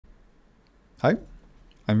Hi,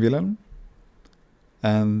 I'm Wilhelm,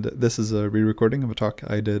 and this is a re-recording of a talk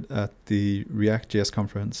I did at the React.js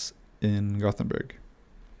conference in Gothenburg.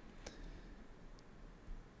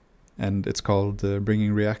 And it's called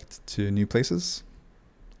Bringing React to New Places,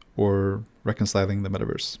 or Reconciling the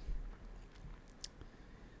Metaverse.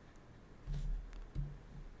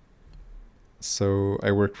 So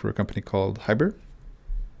I work for a company called Hyber.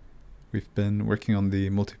 We've been working on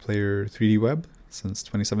the multiplayer 3D web since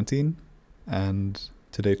 2017, and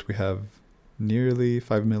to date we have nearly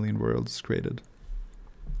 5 million worlds created.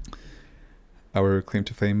 Our claim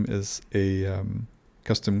to fame is a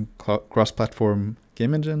custom cross-platform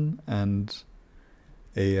game engine and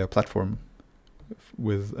a platform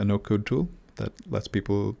with a no-code tool that lets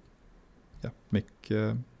people make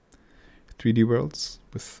 3D worlds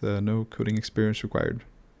with no coding experience required.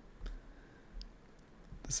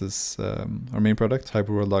 This is our main product,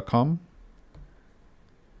 hyperworld.com.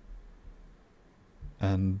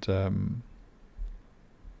 And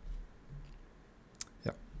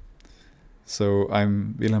so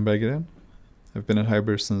I'm Wilhelm Berggren. I've been at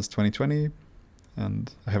Hyber since 2020,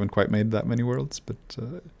 and I haven't quite made that many worlds, but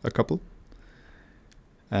a couple.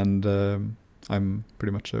 And I'm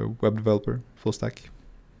pretty much a web developer, full stack.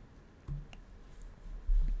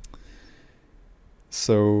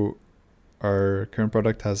 So our current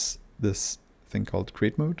product has this thing called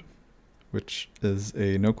Create Mode, which is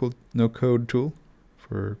a no-code tool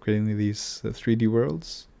for creating these 3D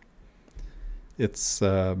worlds. It's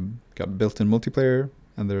got built-in multiplayer,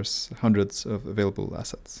 and there's hundreds of available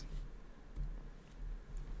assets.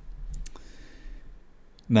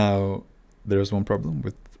 Now, there's one problem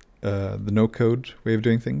with the no-code way of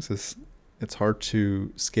doing things. Is it's hard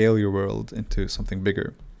to scale your world into something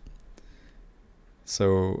bigger.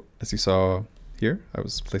 So, as you saw here, I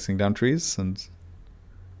was placing down trees, and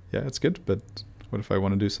yeah, it's good, but what if I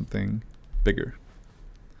want to do something bigger?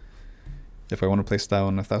 If I want to place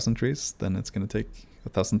down 1,000 trees, then it's going to take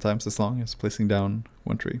 1,000 times as long as placing down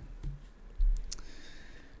one tree.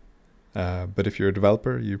 But if you're a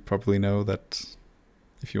developer, you probably know that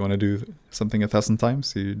if you want to do something 1,000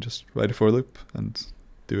 times, you just write a for loop and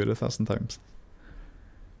do it 1,000 times.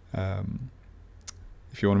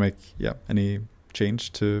 If you want to make any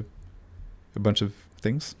change to a bunch of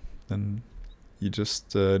things, then you just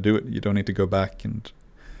do it. You don't need to go back and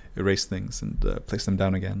erase things and place them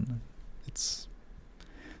down again.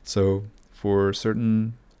 So for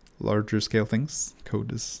certain larger scale things,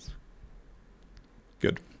 code is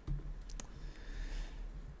good.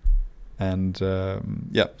 And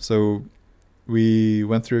so we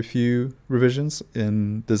went through a few revisions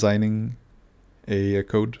in designing a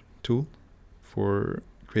code tool for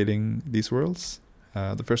creating these worlds.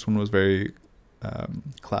 The first one was very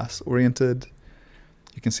class oriented.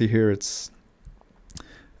 You can see here it's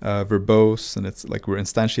verbose, and it's like we're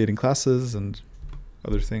instantiating classes and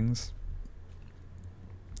other things.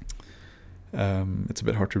 It's a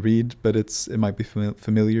bit hard to read, but it might be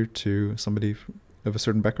familiar to somebody of a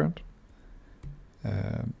certain background.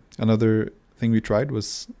 Another thing we tried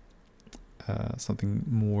was something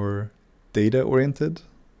more data oriented.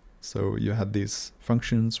 So you had these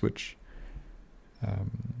functions which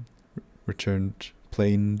returned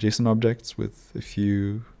plain JSON objects with a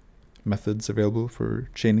few methods available for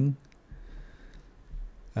chaining.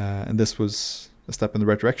 And this was a step in the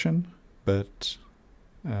right direction, but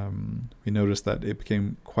we noticed that it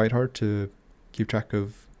became quite hard to keep track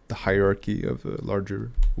of the hierarchy of a larger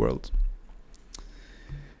world.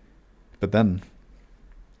 But then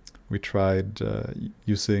we tried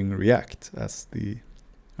using React as the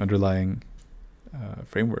underlying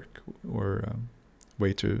framework or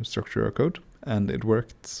way to structure our code, and it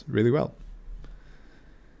worked really well.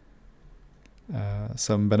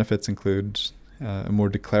 Some benefits include a more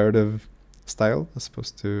declarative style as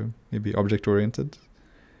opposed to maybe object-oriented.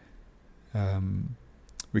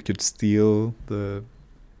 We could steal the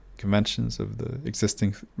conventions of the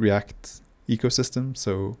existing React ecosystem,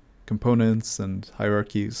 so components and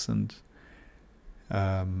hierarchies and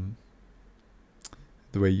the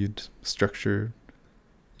way you'd structure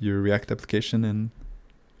your React application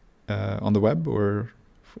on the web or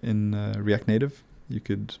in React Native. You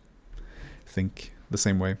could think the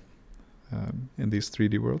same way in these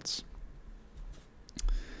 3D worlds.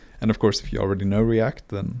 And of course, if you already know React,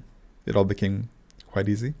 then it all became quite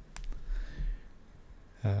easy.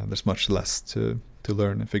 There's much less to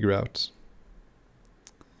learn and figure out.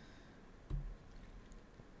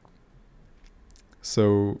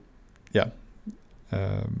 So,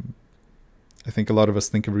 I think a lot of us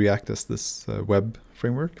think of React as this web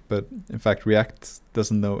framework, but in fact, React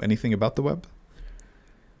doesn't know anything about the web.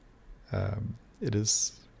 It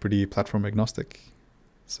is pretty platform agnostic.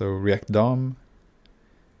 So React DOM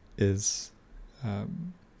is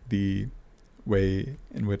the way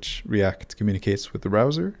in which React communicates with the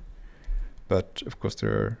browser. But of course,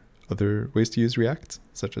 there are other ways to use React,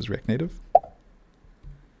 such as React Native.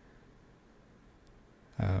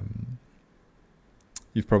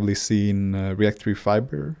 You've probably seen React 3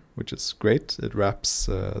 Fiber, which is great. It wraps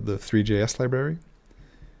the 3JS library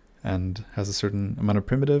and has a certain amount of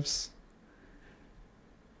primitives.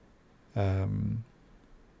 And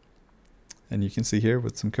you can see here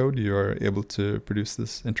with some code, you are able to produce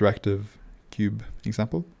this interactive cube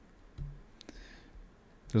example.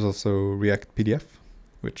 There's also React PDF,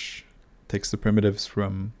 which takes the primitives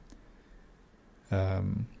from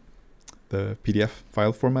the PDF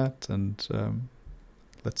file format and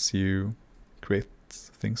lets you create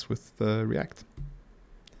things with React.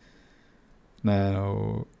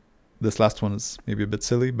 Now, this last one is maybe a bit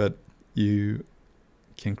silly, but you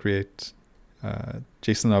can create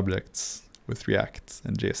JSON objects with React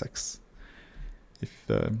and JSX if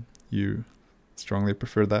you strongly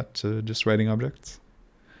prefer that to just writing objects.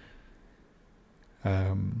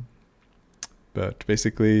 But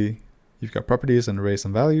basically, you've got properties and arrays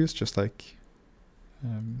and values, just like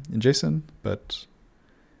in JSON, but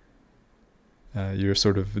you're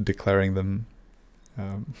sort of declaring them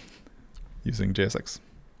using JSX.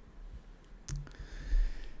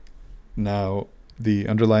 Now, the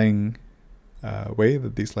underlying way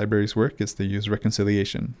that these libraries work is they use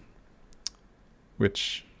reconciliation,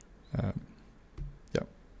 which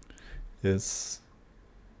is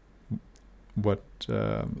what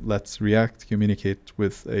lets React communicate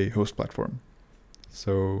with a host platform.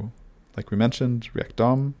 So, like we mentioned, React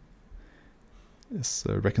DOM is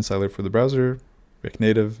a reconciler for the browser. React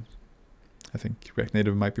Native, I think React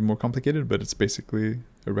Native might be more complicated, but it's basically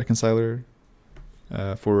a reconciler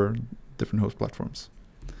for different host platforms.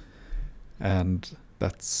 And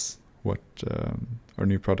that's what our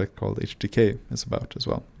new product called HDK is about as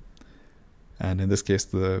well. And in this case,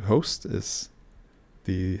 the host is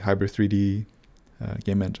the Hybrid 3D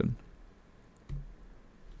game engine.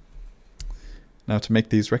 Now, to make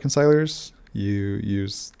these reconcilers, you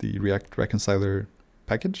use the React reconciler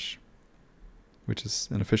package, which is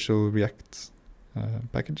an official React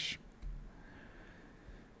package.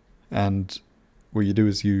 And what you do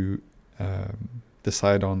is you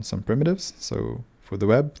decide on some primitives. So for the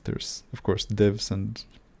web, there's, of course, divs and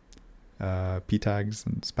p tags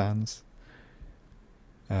and spans.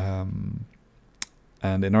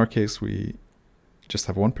 And in our case, we just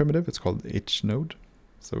have one primitive. It's called hnode,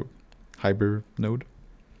 so Hyper node.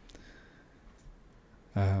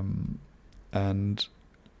 And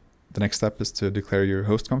the next step is to declare your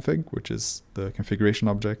host config, which is the configuration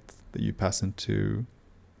object that you pass into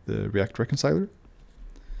the React reconciler.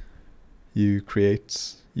 You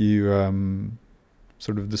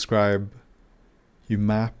sort of describe, you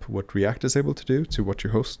map what React is able to do to what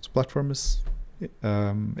your host platform is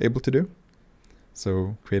able to do.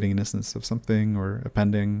 So creating an instance of something or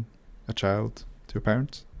appending a child to a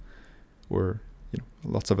parent, or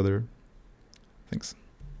lots of other things.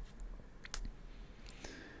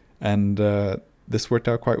 And this worked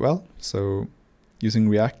out quite well. So using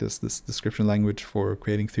React as this description language for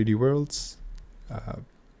creating 3D worlds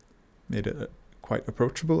made it quite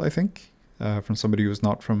approachable, I think, from somebody who's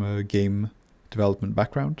not from a game development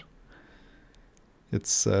background.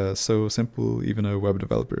 It's so simple, even a web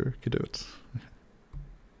developer could do it.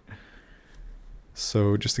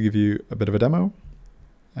 So just to give you a bit of a demo,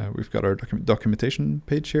 we've got our documentation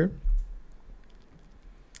page here,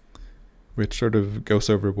 which sort of goes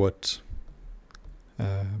over what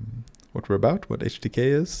we're about, what HDK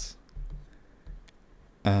is.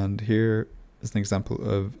 And here is an example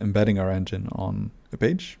of embedding our engine on a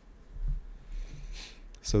page.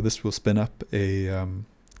 So this will spin up a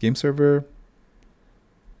game server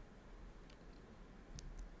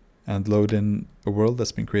and load in a world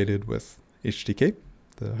that's been created with HDK,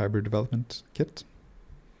 the Hybrid Development Kit.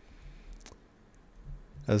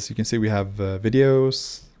 As you can see, we have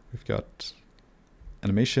videos, we've got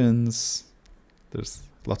animations, there's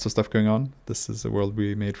lots of stuff going on. This is a world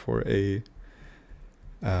we made for a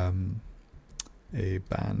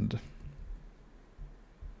band.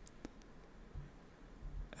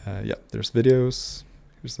 Yeah, there's videos.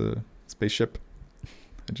 Here's a spaceship.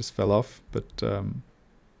 I just fell off, but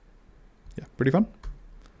yeah, pretty fun.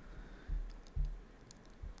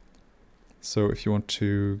 So if you want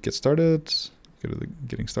to get started, go to the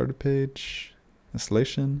Getting Started page,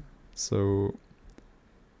 installation. So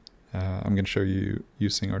I'm going to show you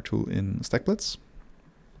using our tool in StackBlitz.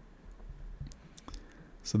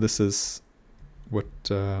 So this is what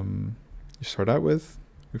you start out with.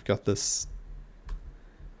 we've got this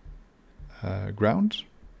ground,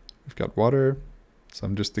 we've got water. So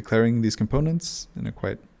I'm just declaring these components in a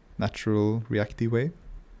quite natural React-y way.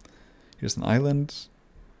 Here's an island,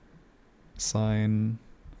 a sign,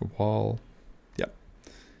 a wall, yeah.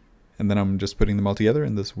 And then I'm just putting them all together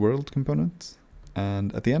in this world component.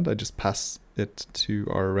 And at the end, I just pass it to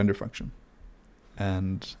our render function.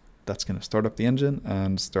 And that's going to start up the engine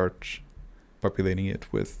and start populating it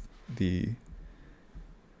with the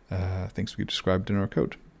things we described in our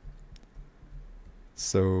code.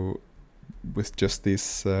 So with just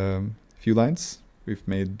these few lines, we've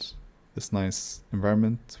made this nice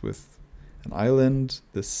environment with an island,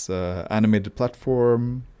 this animated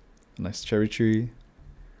platform, a nice cherry tree,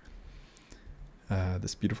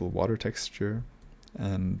 this beautiful water texture,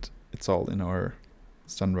 and it's all in our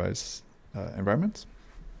sunrise environment.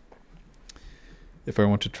 If I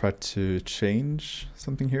want to try to change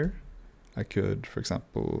something here, I could, for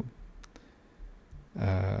example,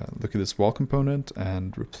 look at this wall component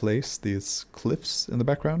and replace these cliffs in the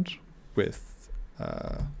background with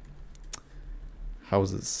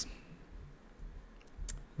houses.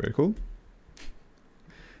 Very cool.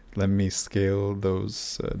 Let me scale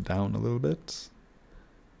those down a little bit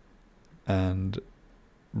and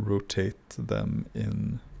rotate them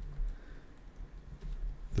in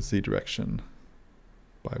the Z direction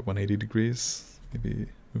by 180 degrees. Maybe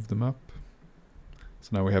move them up. So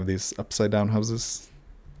now we have these upside down houses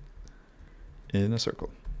in a circle.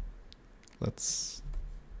 Let's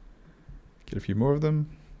get a few more of them.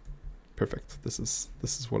 Perfect. This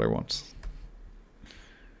is what I want.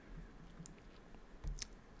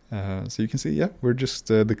 So you can see, yeah, we're just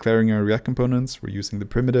declaring our React components. We're using the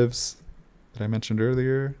primitives that I mentioned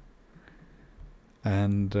earlier.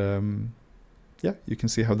 And yeah, you can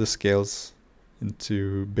see how this scales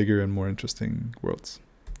into bigger and more interesting worlds.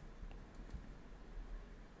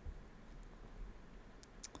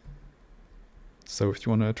 So if you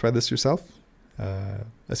want to try this yourself,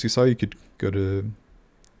 as you saw, you could go to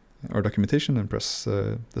our documentation and press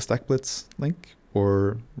the StackBlitz link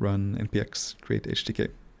or run npx create HDK.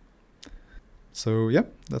 So yeah,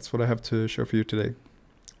 that's what I have to show for you today.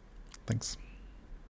 Thanks.